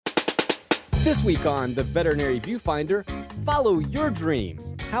This week on the Veterinary Viewfinder, follow your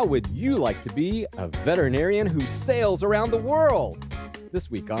dreams. How would you like to be a veterinarian who sails around the world?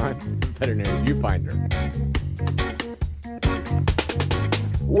 This week on Veterinary Viewfinder.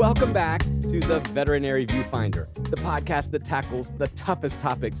 Welcome back to the Veterinary Viewfinder, the podcast that tackles the toughest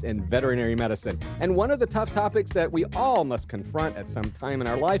topics in veterinary medicine. And one of the tough topics that we all must confront at some time in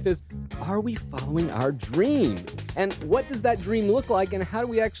our life is, are we following our dreams? And what does that dream look like, and how do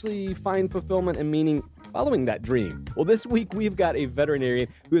we actually find fulfillment and meaning following that dream? Well, this week we've got a veterinarian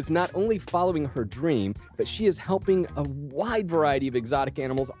who is not only following her dream, but she is helping a wide variety of exotic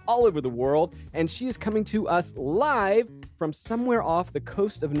animals all over the world, and she is coming to us live from somewhere off the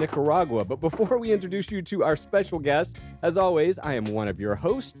coast of Nicaragua. But before we introduce you to our special guest, as always, I am one of your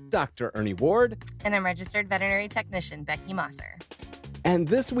hosts, Dr. Ernie Ward. And I'm registered veterinary technician, Becky Mosser. And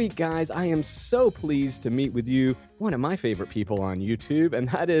this week, guys, I am so pleased to meet with you, one of my favorite people on YouTube, and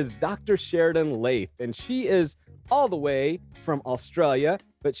that is Dr. Sheridan Laith. And she is all the way from Australia,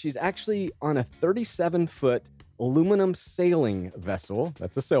 but she's actually on a 37-foot aluminum sailing vessel.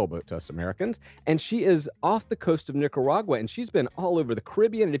 That's a sailboat to us Americans. And she is off the coast of Nicaragua, and she's been all over the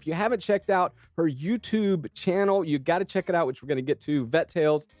Caribbean. And if you haven't checked out her YouTube channel, you got to check it out, which we're going to get to, Vet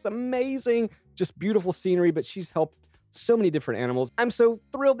Tales. It's amazing, just beautiful scenery, but she's helped so many different animals. I'm so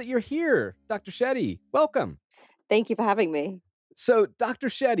thrilled that you're here, Dr. Shetty. Welcome. Thank you for having me. So, Dr.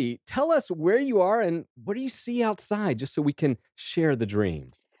 Shetty, tell us where you are and what do you see outside, just so we can share the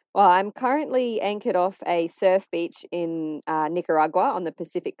dream. Well, I'm currently anchored off a surf beach in Nicaragua on the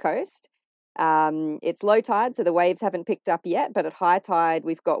Pacific coast. It's low tide, so the waves haven't picked up yet, but at high tide,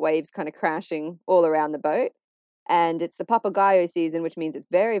 we've got waves kind of crashing all around the boat. And it's the Papagayo season, which means it's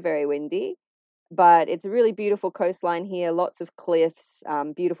very, very windy. But it's a really beautiful coastline here, lots of cliffs,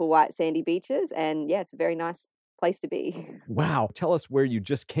 beautiful white sandy beaches, and yeah, it's a very nice place to be. Wow. Tell us where you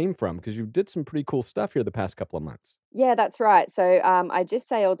just came from, because you did some pretty cool stuff here the past couple of months. Yeah, that's right. So I just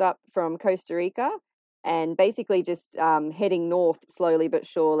sailed up from Costa Rica and basically just heading north slowly but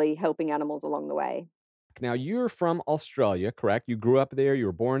surely, helping animals along the way. Now, you're from Australia, correct? You grew up there, you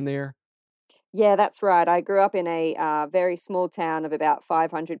were born there? Yeah, that's right. I grew up in a very small town of about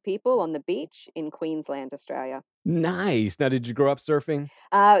 500 people on the beach in Queensland, Australia. Nice. Now, did you grow up surfing?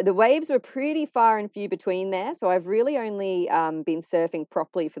 The waves were pretty far and few between there, so I've really only been surfing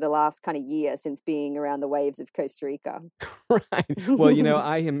properly for the last kind of year since being around the waves of Costa Rica. Right. Well,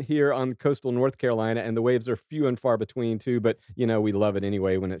 I am here on coastal North Carolina, and the waves are few and far between too, but, we love it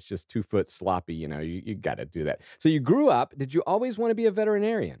anyway when it's just 2 foot sloppy, you got to do that. So you grew up, did you always want to be a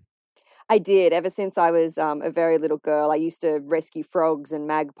veterinarian? I did. Ever since I was a very little girl, I used to rescue frogs and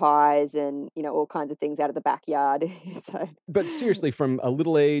magpies and, all kinds of things out of the backyard. So. But seriously, from a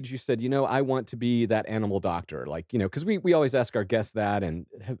little age, you said, I want to be that animal doctor. Like, because we always ask our guests that. And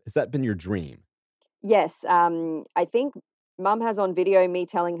has that been your dream? Yes. I think Mum has on video me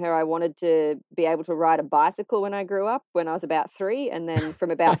telling her I wanted to be able to ride a bicycle when I grew up, when I was about 3. And then from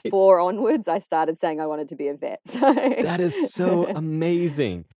about Right. 4 onwards, I started saying I wanted to be a vet. So. That is so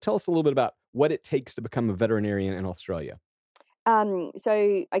amazing. Tell us a little bit about what it takes to become a veterinarian in Australia.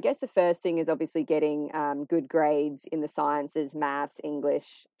 So I guess the first thing is obviously getting good grades in the sciences, maths,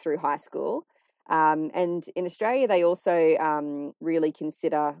 English through high school. And in Australia, they also really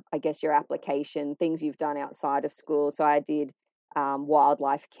consider, I guess, your application, things you've done outside of school. So I did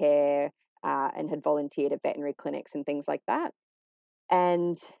wildlife care and had volunteered at veterinary clinics and things like that.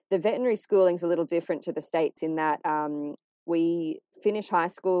 And the veterinary schooling's a little different to the States in that we finish high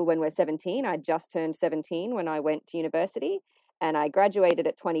school when we're 17. I just turned 17 when I went to university, and I graduated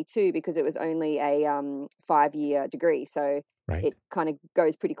at 22 because it was only a 5-year degree. So Right. it kind of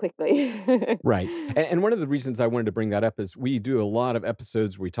goes pretty quickly. Right. And one of the reasons I wanted to bring that up is we do a lot of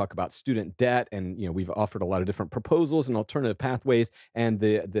episodes where we talk about student debt, and we've offered a lot of different proposals and alternative pathways, and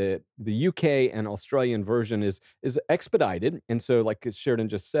the UK and Australian version is expedited. And so, like Sheridan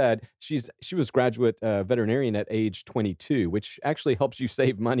just said, she was graduate veterinarian at age 22, which actually helps you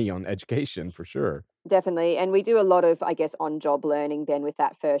save money on education for sure. Definitely. And we do a lot of, I guess, on-job learning then with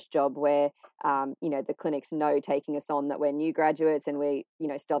that first job where, the clinics know taking us on that we're new graduates and we,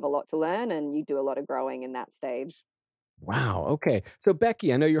 still have a lot to learn, and you do a lot of growing in that stage. Wow. Okay. So,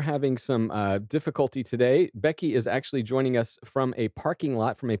 Becky, I know you're having some difficulty today. Becky is actually joining us from a parking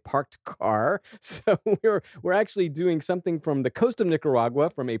lot, from a parked car. So we're actually doing something from the coast of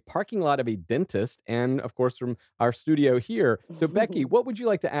Nicaragua, from a parking lot of a dentist, and of course from our studio here. So, Becky, what would you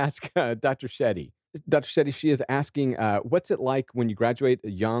like to ask Dr. Shetty? Dr. Shetty, she is asking, what's it like when you graduate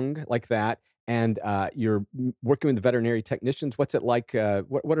young like that, and you're working with the veterinary technicians? What's it like?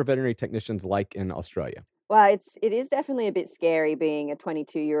 What are veterinary technicians like in Australia? Well, it is definitely a bit scary being a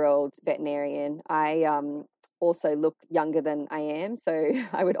 22-year-old veterinarian. I also look younger than I am, so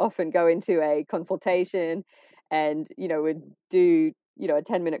I would often go into a consultation and, would do, a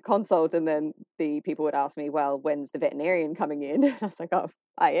 10-minute consult, and then the people would ask me, well, when's the veterinarian coming in? And I was like, oh,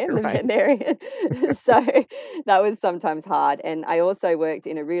 I am the Right. veterinarian. So that was sometimes hard. And I also worked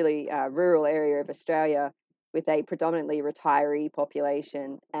in a really rural area of Australia with a predominantly retiree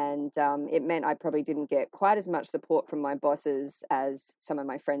population. And it meant I probably didn't get quite as much support from my bosses as some of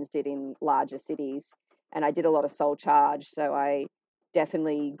my friends did in larger cities. And I did a lot of sole charge. So I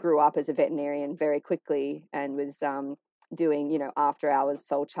definitely grew up as a veterinarian very quickly and was doing, after hours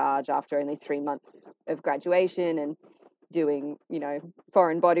sole charge after only 3 months of graduation, and doing,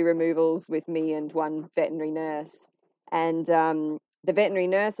 foreign body removals with me and one veterinary nurse. And the veterinary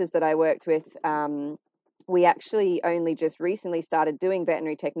nurses that I worked with, we actually only just recently started doing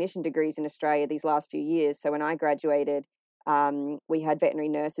veterinary technician degrees in Australia these last few years. So when I graduated, we had veterinary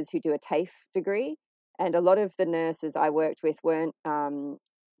nurses who do a TAFE degree, and a lot of the nurses I worked with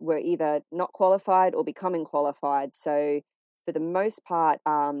were either not qualified or becoming qualified. So for the most part,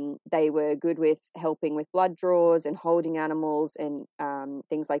 they were good with helping with blood draws and holding animals and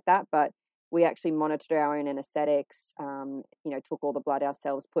things like that. But we actually monitored our own anesthetics, took all the blood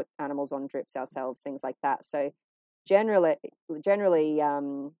ourselves, put animals on drips ourselves, things like that. So generally,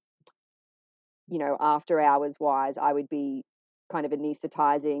 after hours wise, I would be kind of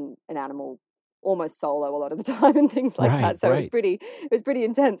anesthetizing an animal almost solo a lot of the time and things like Right, that. So right. it was pretty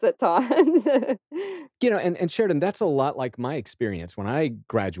intense at times. And Sheridan, that's a lot like my experience. When I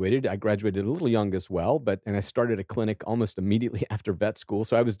graduated a little young as well, and I started a clinic almost immediately after vet school.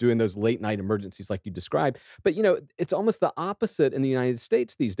 So I was doing those late night emergencies like you described. But it's almost the opposite in the United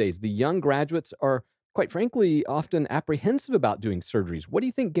States these days. The young graduates are, quite frankly, often apprehensive about doing surgeries. What do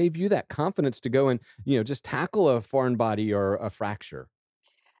you think gave you that confidence to go and, just tackle a foreign body or a fracture?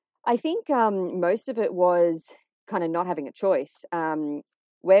 I think most of it was kind of not having a choice.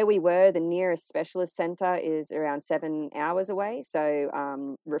 Where we were, the nearest specialist center is around 7 hours away.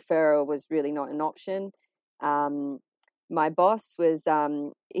 So referral was really not an option. Um, my boss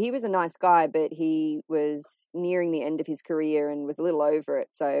he was a nice guy, but he was nearing the end of his career and was a little over it.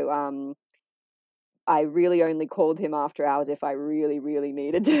 So I really only called him after hours if I really, really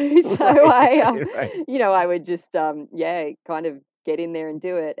needed to. So Right. I would just, kind of get in there and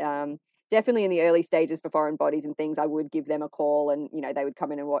do it. Definitely in the early stages for foreign bodies and things, I would give them a call, and, they would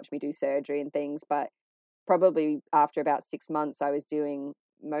come in and watch me do surgery and things. But probably after about 6 months, I was doing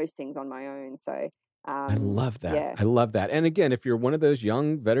most things on my own. So, I love that. yeah. I love that. And again, if you're one of those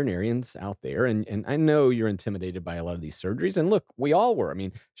young veterinarians out there, and I know you're intimidated by a lot of these surgeries, and look, we all were. I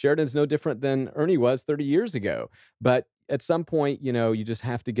mean, Sheridan's no different than Ernie was 30 years ago. But at some point, you just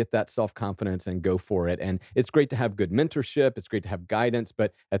have to get that self confidence and go for it. And it's great to have good mentorship. It's great to have guidance.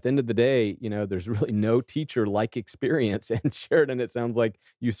 But at the end of the day, there's really no teacher like experience. And Sheridan, it sounds like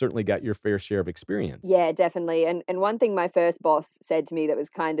you certainly got your fair share of experience. Yeah, definitely. And one thing my first boss said to me that was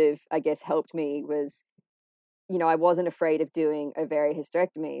kind of, I guess, helped me was, I wasn't afraid of doing ovarian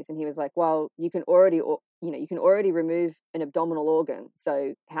hysterectomies. And he was like, well, you can already remove an abdominal organ.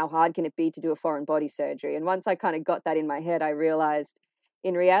 So how hard can it be to do a foreign body surgery? And once I kind of got that in my head, I realized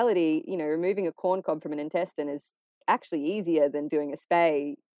in reality, removing a corn cob from an intestine is actually easier than doing a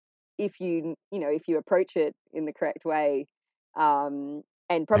spay if you approach it in the correct way.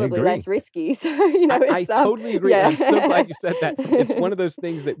 And I probably agree. less risky. So, I it's totally agree. yeah. I'm so glad you said that. It's one of those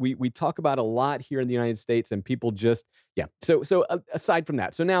things that we talk about a lot here in the United States, and people just yeah. So aside from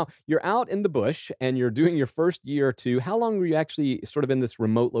that, so now you're out in the bush and you're doing your first year or two. How long were you actually sort of in this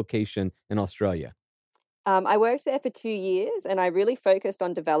remote location in Australia? I worked there for 2 years, and I really focused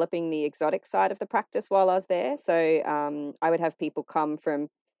on developing the exotic side of the practice while I was there. So I would have people come from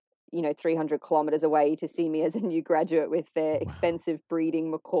 300 kilometers away to see me as a new graduate with their Wow. expensive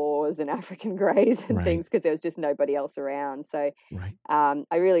breeding macaws and African greys and Right. things, because there was just nobody else around. So Right.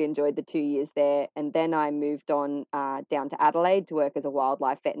 I really enjoyed the 2 years there. And then I moved on down to Adelaide to work as a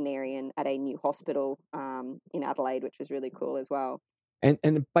wildlife veterinarian at a new hospital in Adelaide, which was really cool as well.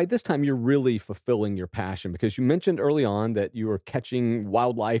 And by this time, you're really fulfilling your passion because you mentioned early on that you were catching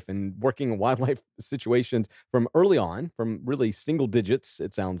wildlife and working in wildlife situations from early on, from really single digits,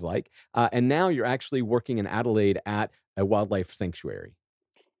 it sounds like. And now you're actually working in Adelaide at a wildlife sanctuary.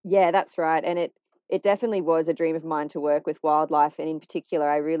 Yeah, that's right. And it definitely was a dream of mine to work with wildlife. And in particular,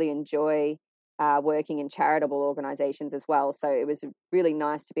 I really enjoy working in charitable organizations as well. So it was really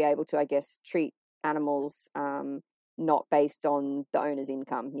nice to be able to, I guess, treat animals not based on the owner's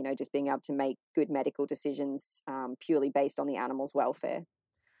income, just being able to make good medical decisions purely based on the animal's welfare.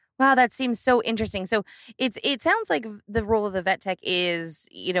 Wow, that seems so interesting. So it sounds like the role of the vet tech is,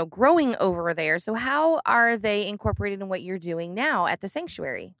 growing over there. So how are they incorporated in what you're doing now at the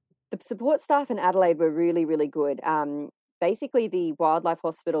sanctuary? The support staff in Adelaide were really, really good. Basically, the wildlife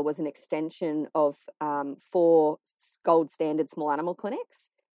hospital was an extension of four gold standard small animal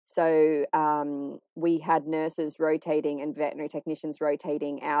clinics. So we had nurses rotating and veterinary technicians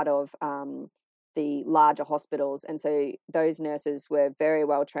rotating out of the larger hospitals. And so those nurses were very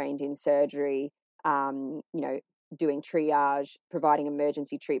well trained in surgery, doing triage, providing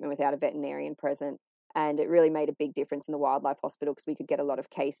emergency treatment without a veterinarian present. And it really made a big difference in the wildlife hospital because we could get a lot of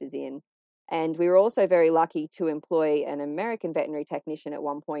cases in. And we were also very lucky to employ an American veterinary technician at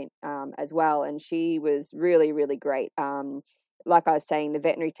one point as well. And she was really, really great. Like I was saying, the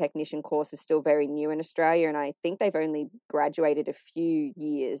veterinary technician course is still very new in Australia, and I think they've only graduated a few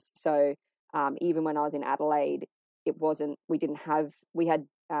years. So even when I was in Adelaide, we had,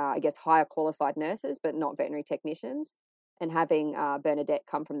 I guess, higher qualified nurses, but not veterinary technicians. And having Bernadette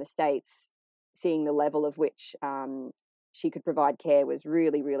come from the States, seeing the level of which she could provide care was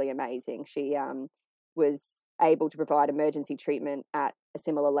really, really amazing. She was able to provide emergency treatment at a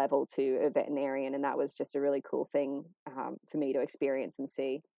similar level to a veterinarian, and that was just a really cool thing for me to experience and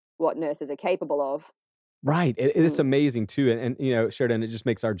see what nurses are capable of. Right. It is amazing too. And Sheridan, it just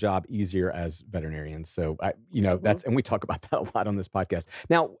makes our job easier as veterinarians. So, and we talk about that a lot on this podcast.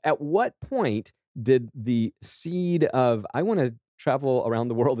 Now, at what point did the seed of, I want to travel around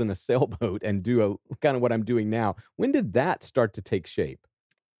the world in a sailboat and do kind of what I'm doing now, when did that start to take shape?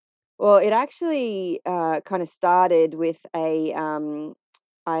 Well, it actually kind of started with after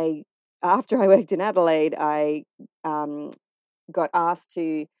I worked in Adelaide, I got asked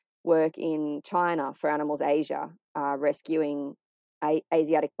to work in China for Animals Asia, rescuing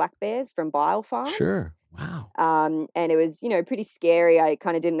Asiatic black bears from bile farms. Sure. Wow. And it was, pretty scary. I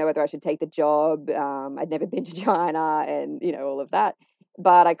kind of didn't know whether I should take the job. I'd never been to China and, all of that.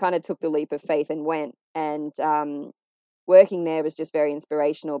 But I kind of took the leap of faith and went. And working there was just very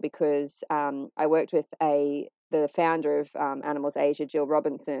inspirational because I worked with the founder of Animals Asia, Jill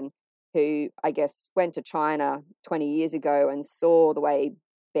Robinson, who I guess went to China 20 years ago and saw the way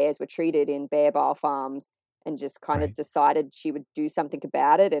bears were treated in bear bile farms and just kind of decided she would do something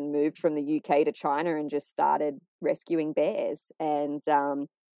about it and moved from the UK to China and just started rescuing bears. And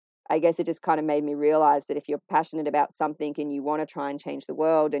I guess it just kind of made me realize that if you're passionate about something and you want to try and change the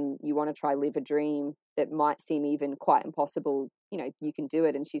world and you want to try live a dream that might seem even quite impossible, you can do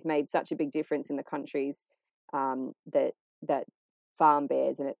it. And she's made such a big difference in the countries that farm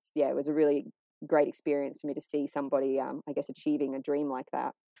bears. And it was a really great experience for me to see somebody, I guess, achieving a dream like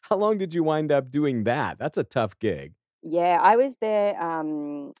that. How long did you wind up doing that? That's a tough gig. Yeah, I was there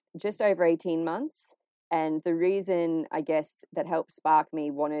just over 18 months. And the reason, I guess, that helped spark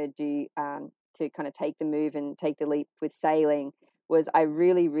me wanted to kind of take the move and take the leap with sailing was I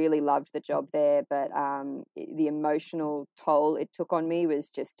really, really loved the job there. But the emotional toll it took on me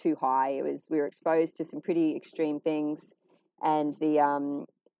was just too high. We were exposed to some pretty extreme things. And the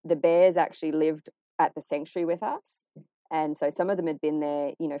bears actually lived at the sanctuary with us. And so some of them had been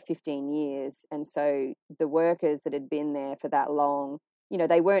there, 15 years. And so the workers that had been there for that long,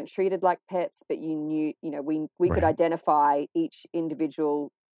 they weren't treated like pets, but you knew, we could identify each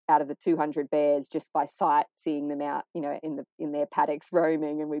individual out of the 200 bears just by sight, seeing them out, in their paddocks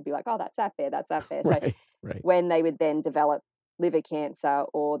roaming. And we'd be like, oh, that's that bear, that's that bear. So when they would then develop liver cancer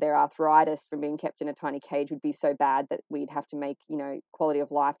or their arthritis from being kept in a tiny cage would be so bad that we'd have to make, quality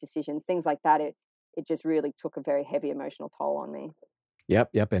of life decisions, things like that. It just really took a very heavy emotional toll on me.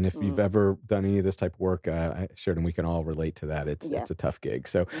 Yep. And if you've ever done any of this type of work, Sheridan, we can all relate to that. It's a tough gig.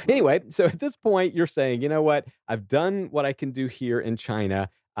 So anyway, so at this point, you're saying, you know what? I've done what I can do here in China.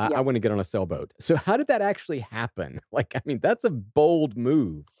 I want to get on a sailboat. So how did that actually happen? That's a bold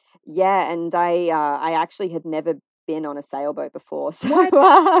move. Yeah, and I actually had never been on a sailboat before. So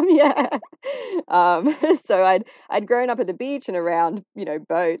so I'd grown up at the beach and around,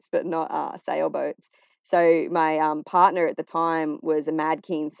 boats, but not sailboats. So my partner at the time was a mad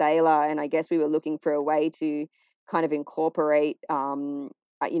keen sailor, and I guess we were looking for a way to kind of incorporate,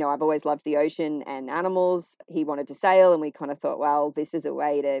 I've always loved the ocean and animals. He wanted to sail, and we kind of thought, well, this is a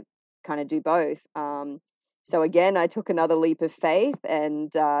way to kind of do both. So again, I took another leap of faith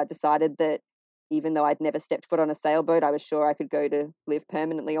and decided that even though I'd never stepped foot on a sailboat, I was sure I could go to live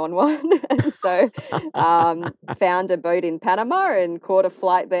permanently on one. And so found a boat in Panama and caught a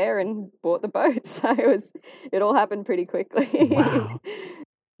flight there and bought the boat. So it all happened pretty quickly. Wow.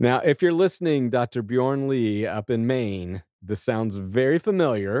 Now, if you're listening, Dr. Bjorn Lee up in Maine, This sounds very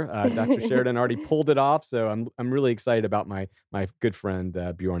familiar. Dr. Sheridan already pulled it off, so I'm really excited about my good friend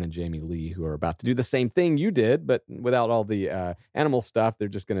Bjorn and Jamie Lee, who are about to do the same thing you did, but without all the animal stuff. They're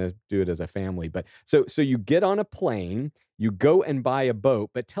just going to do it as a family. But so you get on a plane, you go and buy a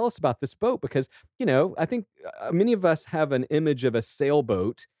boat. But tell us about this boat, because I think many of us have an image of a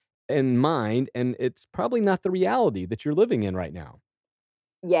sailboat in mind, and it's probably not the reality that you're living in right now.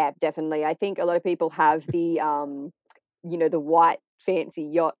 Yeah, definitely. I think a lot of people have the white fancy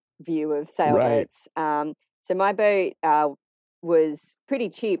yacht view of Right. sailboats. So my boat was pretty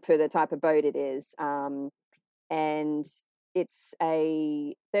cheap for the type of boat it is, and it's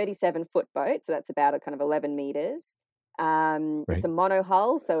a 37-foot boat, so that's about a kind of 11 meters. It's Right. a mono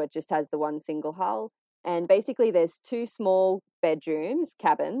hull, so it just has the one single hull. And basically, there's two small bedrooms,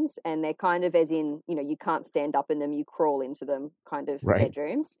 cabins, and they're kind of as in, you can't stand up in them, you crawl into them kind of Right.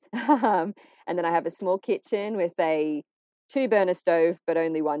 bedrooms. And then I have a small kitchen with a two-burner stove, but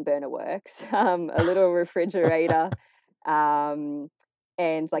only one burner works, a little refrigerator, um,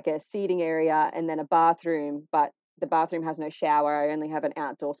 and like a seating area, and then a bathroom, but the bathroom has no shower. I only have an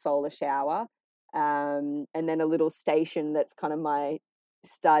outdoor solar shower. And then a little station that's kind of my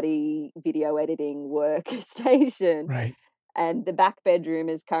study video editing workstation. Right. And the back bedroom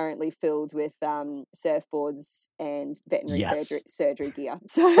is currently filled with surfboards and veterinary Yes. surgery gear.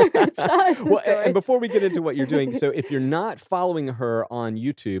 So it's Well, a and storage. before we get into what you're doing, so if you're not following her on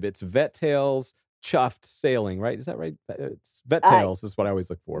YouTube, it's Vet Tales Chuffed Sailing, right? Is that right? It's Vet Uh, Tales is what I always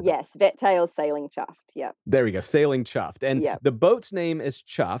look for. But yes, Vet Tails Sailing Chuffed. Yep. there we go, Sailing Chuffed. And Yep. the boat's name is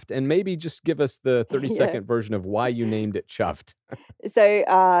Chuffed. And maybe just give us the 30-second Yeah. version of why you named it Chuffed.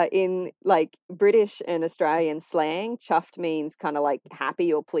 So in like British and Australian slang, chuffed means kind of like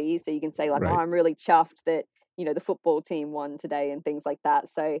happy or pleased. So you can say like, oh, Right. I'm really chuffed that, the football team won today and things like that.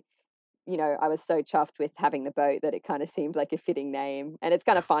 So, I was so chuffed with having the boat that it kind of seemed like a fitting name. And it's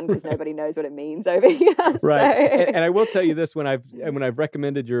kind of fun because Right. nobody knows what it means over here. Right. And, So and I will tell you this, when I've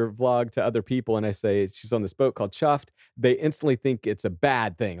recommended your vlog to other people and I say she's on this boat called Chuffed, they instantly think it's a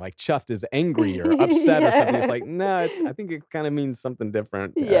bad thing. Like Chuffed is angry or upset or something. It's yeah. like, no, I think it kind of means something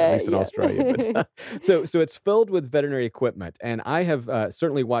different, at Yeah, least in Australia. But yeah. so it's filled with veterinary equipment. And I have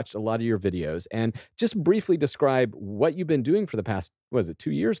certainly watched a lot of your videos. And just briefly describe what you've been doing for the past, what is it,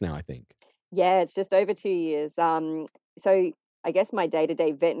 2 years now, I think. Yeah, it's just over 2 years. So I guess my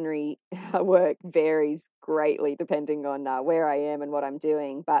day-to-day veterinary work varies greatly depending on where I am and what I'm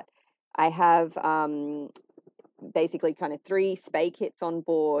doing. But I have basically kind of 3 spay kits on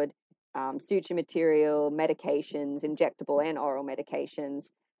board, suture material, medications, injectable and oral medications.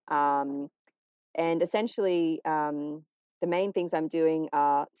 Um, and essentially, the main things I'm doing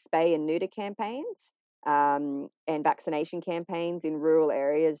are spay and neuter campaigns, and vaccination campaigns in rural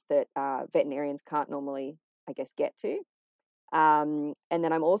areas that veterinarians can't normally, I guess, get to. And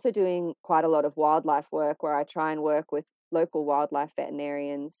then I'm also doing quite a lot of wildlife work where I try and work with local wildlife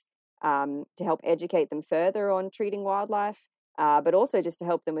veterinarians to help educate them further on treating wildlife, but also just to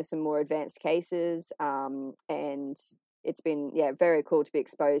help them with some more advanced cases. And it's been, yeah, very cool to be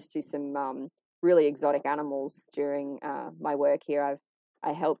exposed to some really exotic animals during my work here.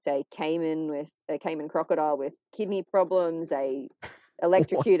 I helped a caiman crocodile with kidney problems, a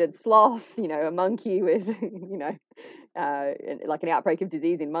electrocuted sloth, a monkey with, like an outbreak of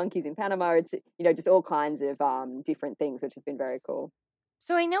disease in monkeys in Panama. It's, just all kinds of different things, which has been very cool.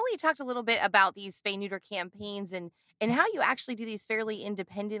 So I know we talked a little bit about these spay neuter campaigns and how you actually do these fairly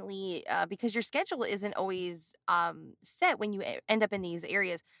independently because your schedule isn't always set when you end up in these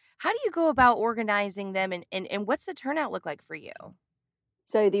areas. How do you go about organizing them and what's the turnout look like for you?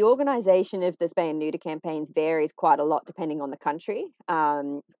 So the organisation of the spay and neuter campaigns varies quite a lot depending on the country.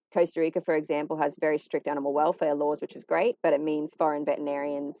 Costa Rica, for example, has very strict animal welfare laws, which is great, but it means foreign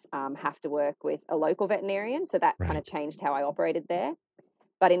veterinarians have to work with a local veterinarian. So that kind of Right. changed how I operated there.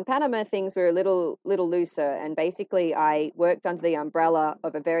 But in Panama, things were a little looser, and basically I worked under the umbrella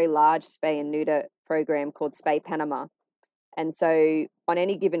of a very large spay and neuter program called Spay Panama. And so on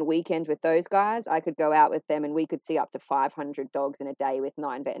any given weekend with those guys, I could go out with them and we could see up to 500 dogs in a day with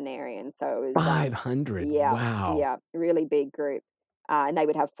 9 veterinarians. So it was, 500. yeah, Wow. really big group. And they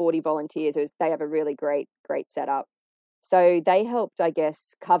would have 40 volunteers. They have a really great setup. So they helped, I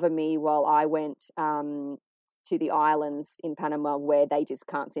guess, cover me while I went to the islands in Panama where they just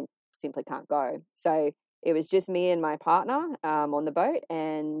simply can't go. So it was just me and my partner on the boat,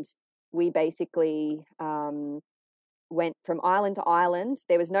 and we basically went from island to island.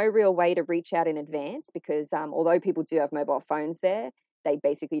 There was no real way to reach out in advance because although people do have mobile phones there, they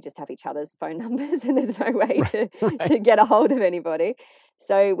basically just have each other's phone numbers and there's no way to Right. get a hold of anybody.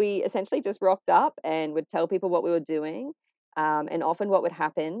 So we essentially just rocked up and would tell people what we were doing. And often what would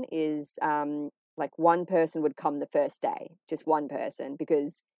happen is like one person would come the first day, just one person,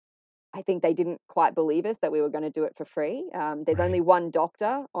 because I think they didn't quite believe us that we were going to do it for free. There's only Right. one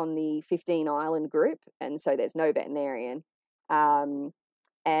doctor on the 15 island group, and so there's no veterinarian. Um,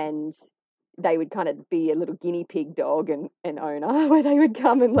 and they would kind of be a little guinea pig dog and owner where they would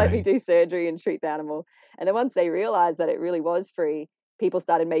come and let me Right. do surgery and treat the animal. And then once they realized that it really was free, people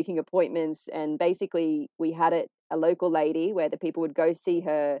started making appointments. And basically, we had it a local lady where the people would go see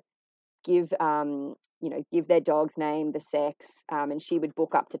her, give give their dog's name, the sex, and she would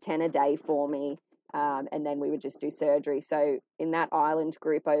book up to 10 a day for me, and then we would just do surgery. So in that island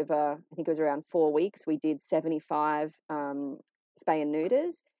group, over I think it was around 4 weeks, we did 75 spay and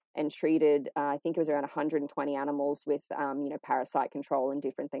neuters and treated I think it was around 120 animals with parasite control and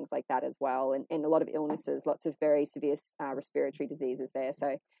different things like that as well, and a lot of illnesses, lots of very severe respiratory diseases there. So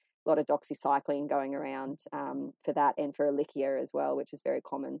a lot of doxycycline going around for that, and for Ehrlichia as well, which is very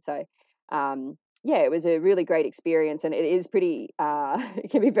common. So yeah, it was a really great experience, and it is pretty it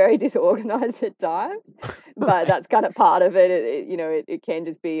can be very disorganized at times, but Right. that's kind of part of it. It can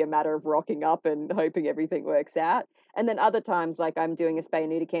just be a matter of rocking up and hoping everything works out. And then other times, like I'm doing a spay and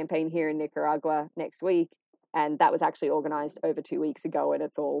neuter campaign here in Nicaragua next week, and that was actually organized over 2 weeks ago, and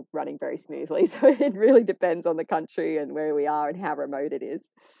it's all running very smoothly. So it really depends on the country and where we are and how remote it is.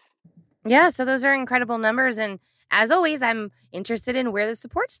 Yeah, so those are incredible numbers. And as always, I'm interested in where the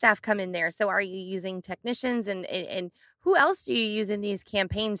support staff come in there. So are you using technicians, and who else do you use in these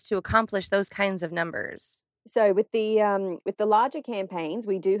campaigns to accomplish those kinds of numbers? So with the larger campaigns,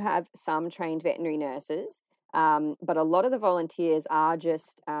 we do have some trained veterinary nurses, but a lot of the volunteers are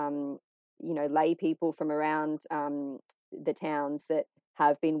just lay people from around the towns that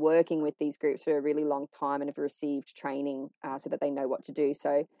have been working with these groups for a really long time and have received training so that they know what to do.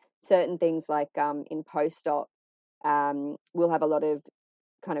 So certain things like in post-op, we'll have a lot of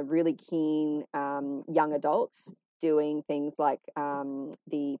kind of really keen young adults doing things like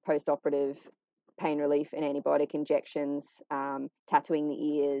the post-operative pain relief and antibiotic injections, tattooing the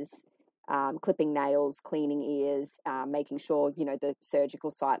ears, clipping nails, cleaning ears, making sure the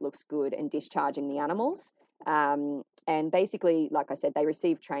surgical site looks good, and discharging the animals. And basically, like I said, they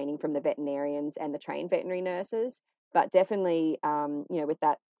receive training from the veterinarians and the trained veterinary nurses. But definitely, with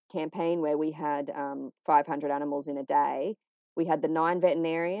that campaign where we had 500 animals in a day, we had the 9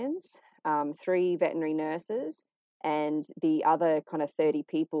 veterinarians, 3 veterinary nurses, and the other kind of 30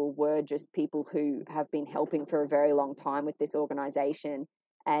 people were just people who have been helping for a very long time with this organization.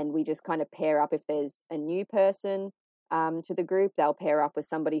 And we just kind of pair up. If there's a new person to the group, they'll pair up with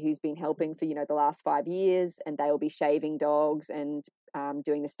somebody who's been helping for the last 5 years, and they'll be shaving dogs and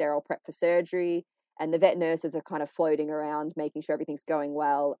doing the sterile prep for surgery. And the vet nurses are kind of floating around making sure everything's going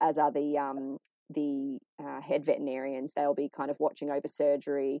well, as are the head veterinarians. They'll be kind of watching over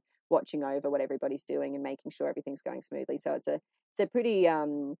surgery, watching over what everybody's doing, and making sure everything's going smoothly. So it's a pretty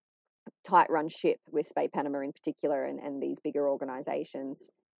tight run ship with Spay Panama in particular, and these bigger organizations.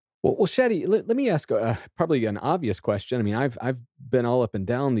 Well, Shetty, let me ask probably an obvious question. I mean, I've been all up and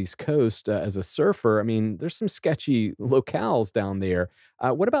down these coast as a surfer. I mean, there's some sketchy locales down there.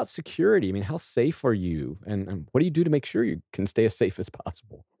 What about security? I mean, how safe are you, and what do you do to make sure you can stay as safe as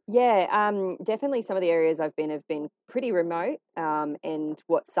possible? Yeah, definitely some of the areas I've been have been pretty remote, and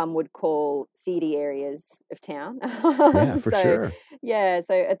what some would call seedy areas of town. Yeah, for So, sure. yeah,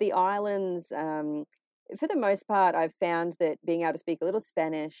 so at the islands, for the most part, I've found that being able to speak a little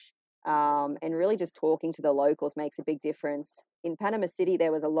Spanish, and really just talking to the locals makes a big difference. In Panama City,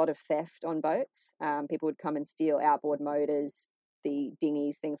 there was a lot of theft on boats. People would come and steal outboard motors, the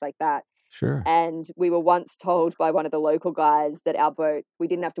dinghies, things like that. Sure. And we were once told by one of the local guys that our boat, we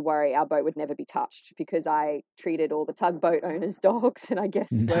didn't have to worry, our boat would never be touched, because I treated all the tugboat owners' dogs. And I guess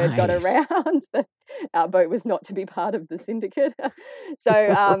word got Nice. around that our boat was not to be part of the syndicate.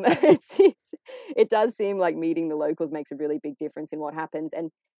 So it does seem like meeting the locals makes a really big difference in what happens.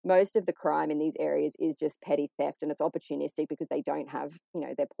 And most of the crime in these areas is just petty theft, and it's opportunistic because they don't have,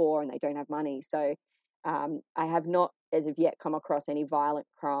 they're poor and they don't have money. So I have not, as of yet, come across any violent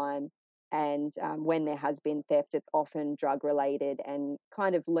crime. And when there has been theft, it's often drug related, and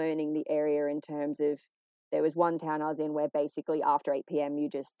kind of learning the area in terms of, there was one town I was in where basically after 8 p.m. you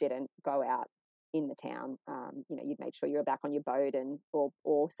just didn't go out in the town. You'd make sure you were back on your boat, and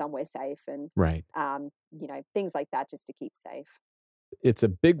or somewhere safe, and Right. things like that, just to keep safe. It's a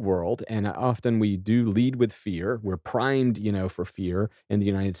big world, and often we do lead with fear. We're primed, for fear in the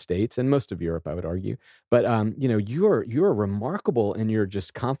United States and most of Europe, I would argue. But you are remarkable in your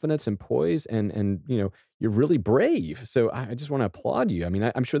just confidence and poise, and you're really brave. So I just want to applaud you. I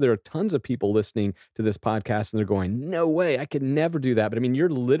mean, I'm sure there are tons of people listening to this podcast and they're going, no way, I could never do that. But I mean, you're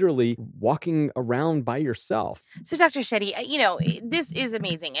literally walking around by yourself. So, Dr. Shetty, this is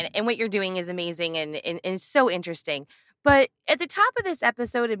amazing, and what you're doing is amazing, and it's so interesting. But at the top of this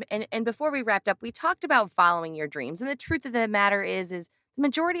episode, and before we wrapped up, we talked about following your dreams. And the truth of the matter is the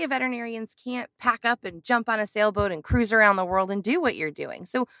majority of veterinarians can't pack up and jump on a sailboat and cruise around the world and do what you're doing.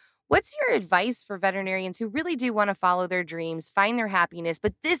 So, what's your advice for veterinarians who really do want to follow their dreams, find their happiness,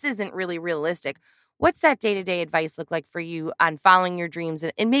 but this isn't really realistic? What's that day-to-day advice look like for you on following your dreams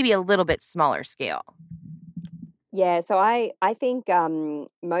and maybe a little bit smaller scale? Yeah, so I think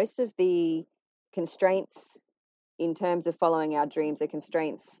most of the constraints in terms of following our dreams are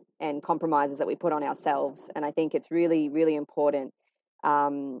constraints and compromises that we put on ourselves. And I think it's really, really important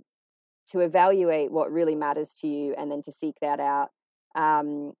um, to evaluate what really matters to you and then to seek that out.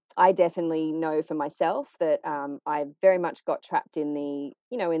 I definitely know for myself that I very much got trapped in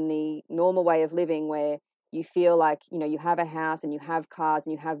the normal way of living where you feel like, you have a house and you have cars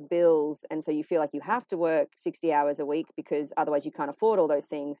and you have bills. And so you feel like you have to work 60 hours a week because otherwise you can't afford all those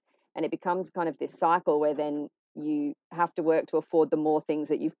things. And it becomes kind of this cycle where then you have to work to afford the more things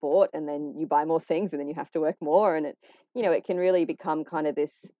that you've bought, and then you buy more things and then you have to work more. And it can really become kind of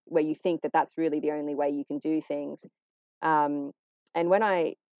this where you think that that's really the only way you can do things. And when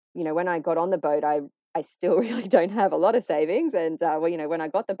I got on the boat, I still really don't have a lot of savings. And, when I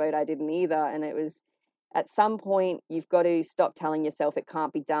got the boat, I didn't either. And it was, at some point, you've got to stop telling yourself it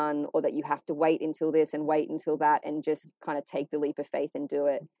can't be done or that you have to wait until this and wait until that and just kind of take the leap of faith and do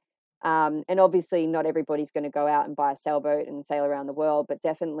it. And obviously, not everybody's going to go out and buy a sailboat and sail around the world, but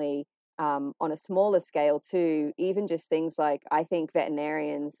definitely on a smaller scale too, even just things like, I think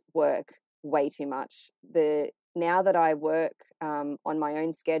veterinarians work way too much. Now that I work on my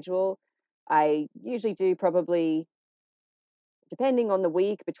own schedule, I usually do probably, depending on the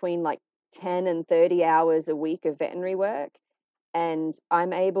week, between like 10 and 30 hours a week of veterinary work. And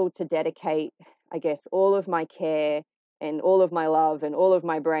I'm able to dedicate, I guess, all of my care and all of my love and all of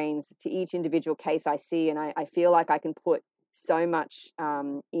my brains to each individual case I see. And I feel like I can put so much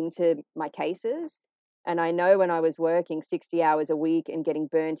into my cases. And I know when I was working 60 hours a week and getting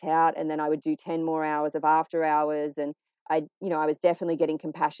burnt out, and then I would do 10 more hours of after hours. And I was definitely getting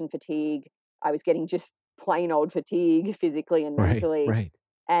compassion fatigue. I was getting just plain old fatigue physically and mentally. Right.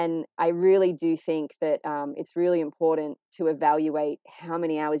 And I really do think that it's really important to evaluate how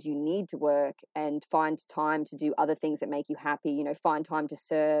many hours you need to work and find time to do other things that make you happy. Find time to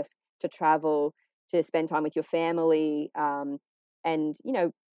surf, to travel, to spend time with your family. And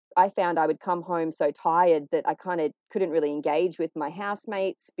I found I would come home so tired that I kind of couldn't really engage with my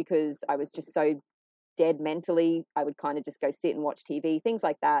housemates because I was just so dead mentally. I would kind of just go sit and watch TV, things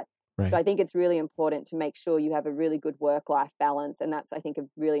like that. Right. So I think it's really important to make sure you have a really good work-life balance. And that's, I think, a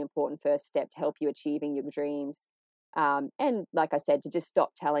really important first step to help you achieving your dreams. And like I said, to just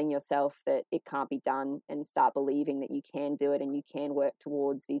stop telling yourself that it can't be done and start believing that you can do it and you can work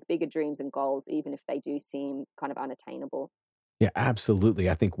towards these bigger dreams and goals, even if they do seem kind of unattainable. Yeah, absolutely.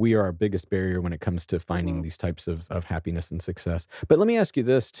 I think we are our biggest barrier when it comes to finding these types of happiness and success. But let me ask you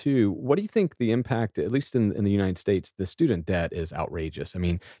this too. What do you think the impact, at least in the United States, the student debt is outrageous? I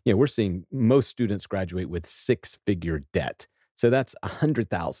mean, we're seeing most students graduate with six-figure debt. So that's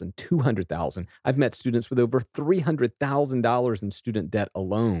 100,000, 200,000. I've met students with over $300,000 in student debt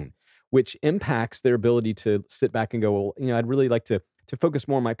alone, which impacts their ability to sit back and go, well, I'd really like to focus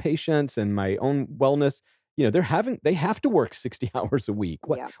more on my patients and my own wellness. They have to work 60 hours a week.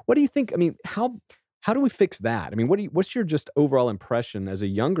 What do you think? I mean, how do we fix that? I mean, what's your just overall impression as a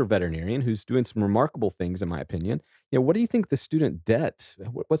younger veterinarian who's doing some remarkable things, in my opinion? What do you think the student debt,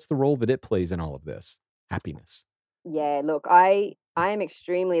 what's the role that it plays in all of this happiness? Yeah, look, I am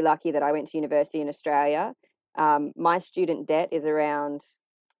extremely lucky that I went to university in Australia. My student debt is around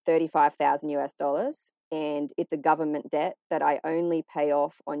 35,000 US dollars, and it's a government debt that I only pay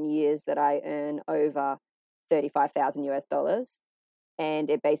off on years that I earn over 35,000 US dollars. And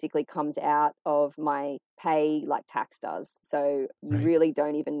it basically comes out of my pay like tax does. So you Right. really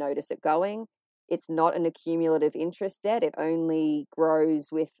don't even notice it going. It's not an accumulative interest debt. It only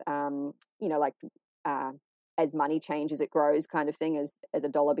grows with, uh, as money changes, it grows kind of thing. As a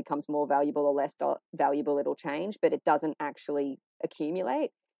dollar becomes more valuable or less valuable, it'll change, but it doesn't actually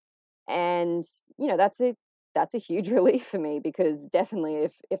accumulate. And, that's a huge relief for me because definitely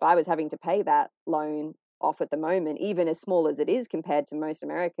if I was having to pay that loan off at the moment, even as small as it is compared to most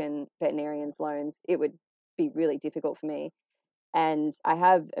American veterinarians' loans, it would be really difficult for me. And I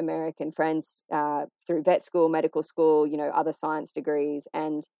have American friends through vet school, medical school, other science degrees,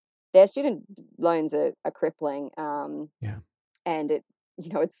 and their student loans are crippling. Yeah. And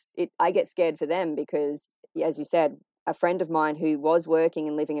I get scared for them because, as you said, a friend of mine who was working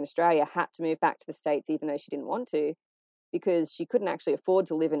and living in Australia had to move back to the States even though she didn't want to, because she couldn't actually afford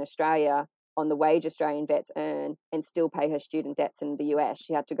to live in Australia on the wage Australian vets earn and still pay her student debts in the US.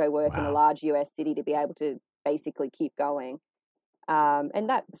 She had to go work in a large US city to be able to basically keep going. And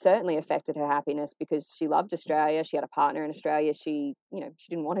that certainly affected her happiness because she loved Australia. She had a partner in Australia. She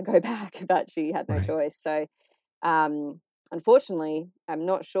didn't want to go back, but she had no choice. So, unfortunately, I'm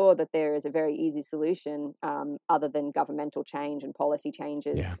not sure that there is a very easy solution other than governmental change and policy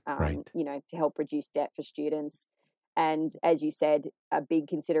changes, to help reduce debt for students. And as you said, a big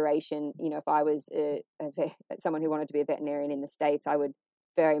consideration, if I was someone who wanted to be a veterinarian in the States, I would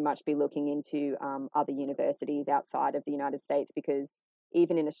very much be looking into other universities outside of the United States, because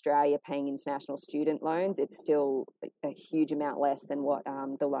even in Australia, paying international student loans, it's still a huge amount less than what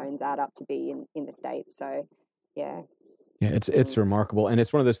the loans add up to be in the States. So, yeah. Yeah, it's remarkable. And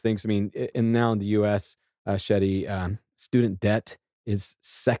it's one of those things, I mean, and now in the U.S., Shetty, student debt is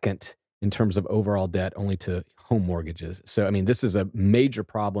second in terms of overall debt only to home mortgages. So, I mean, this is a major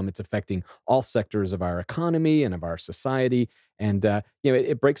problem. It's affecting all sectors of our economy and of our society. And,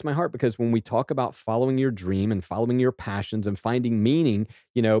 it breaks my heart because when we talk about following your dream and following your passions and finding meaning,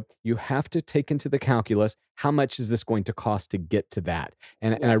 you have to take into the calculus, how much is this going to cost to get to that?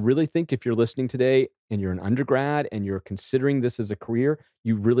 And I really think if you're listening today and you're an undergrad and you're considering this as a career,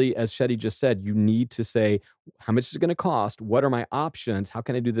 you really, as Shetty just said, you need to say, how much is it going to cost? What are my options? How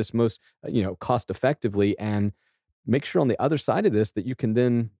can I do this most, cost effectively? And make sure on the other side of this that you can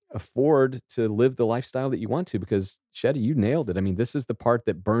then afford to live the lifestyle that you want to, because Shetty, you nailed it. I mean, this is the part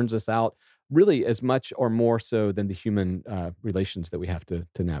that burns us out really as much or more so than the human relations that we have to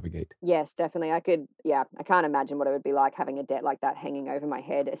navigate. Yes, definitely. I can't imagine what it would be like having a debt like that hanging over my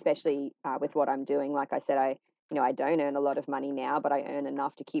head, especially with what I'm doing. Like I said, I don't earn a lot of money now, but I earn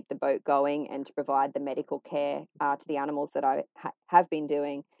enough to keep the boat going and to provide the medical care to the animals that I have been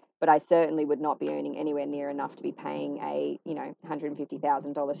doing. But I certainly would not be earning anywhere near enough to be paying a,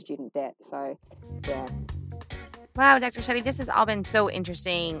 $150,000 student debt. So, yeah. Wow, Dr. Shetty, this has all been so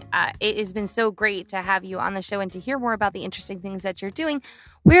interesting. It has been so great to have you on the show and to hear more about the interesting things that you're doing.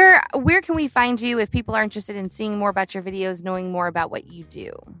 Where can we find you if people are interested in seeing more about your videos, knowing more about what you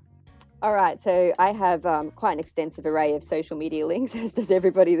do? All right, so I have quite an extensive array of social media links, as does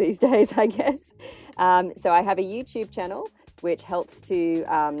everybody these days, I guess. So I have a YouTube channel, which helps to,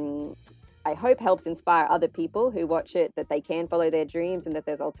 I hope helps inspire other people who watch it that they can follow their dreams and that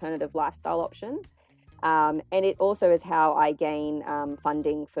there's alternative lifestyle options. And it also is how I gain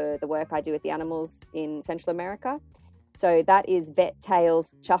funding for the work I do with the animals in Central America. So that is Vet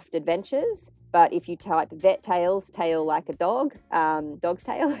Tales Chuffed Adventures. But if you type Vet Tales, tail like a dog, dog's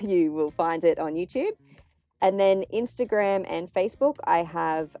tail, you will find it on YouTube. And then Instagram and Facebook, I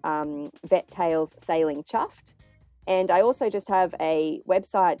have Vet Tales Sailing Chuffed. And I also just have a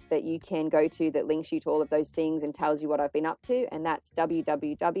website that you can go to that links you to all of those things and tells you what I've been up to. And that's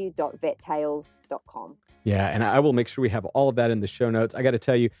www.vettales.com. Yeah, and I will make sure we have all of that in the show notes. I got to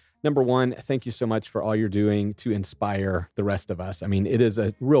tell you, number one, thank you so much for all you're doing to inspire the rest of us. I mean, it is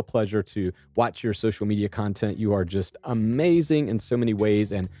a real pleasure to watch your social media content. You are just amazing in so many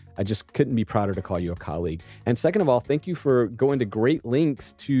ways, and I just couldn't be prouder to call you a colleague. And second of all, thank you for going to great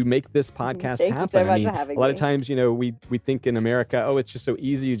lengths to make this podcast happen. Thank you so much for having me. A lot of times, we think in America, oh, it's just so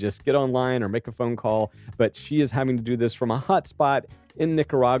easy. You just get online or make a phone call. But she is having to do this from a hot spot in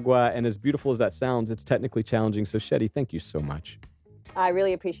Nicaragua. And as beautiful as that sounds, it's technically challenging. So Shetty, thank you so much. I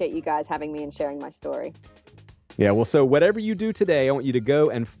really appreciate you guys having me and sharing my story. Yeah, well, so whatever you do today, I want you to go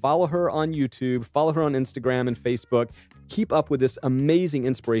and follow her on YouTube, follow her on Instagram and Facebook. Keep up with this amazing,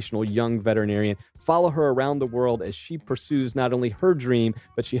 inspirational young veterinarian. Follow her around the world as she pursues not only her dream,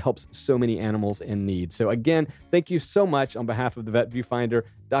 but she helps so many animals in need. So again, thank you so much on behalf of the Vet Viewfinder.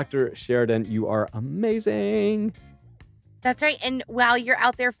 Dr. Sheridan, you are amazing. That's right. And while you're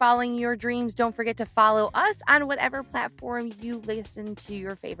out there following your dreams, don't forget to follow us on whatever platform you listen to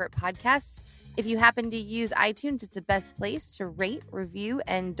your favorite podcasts. If you happen to use iTunes, it's the best place to rate, review,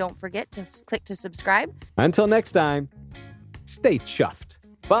 and don't forget to click to subscribe. Until next time, stay chuffed.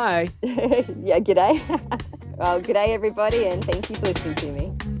 Bye. Yeah, g'day. Well, g'day, everybody, and thank you for listening to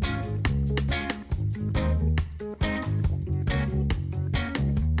me.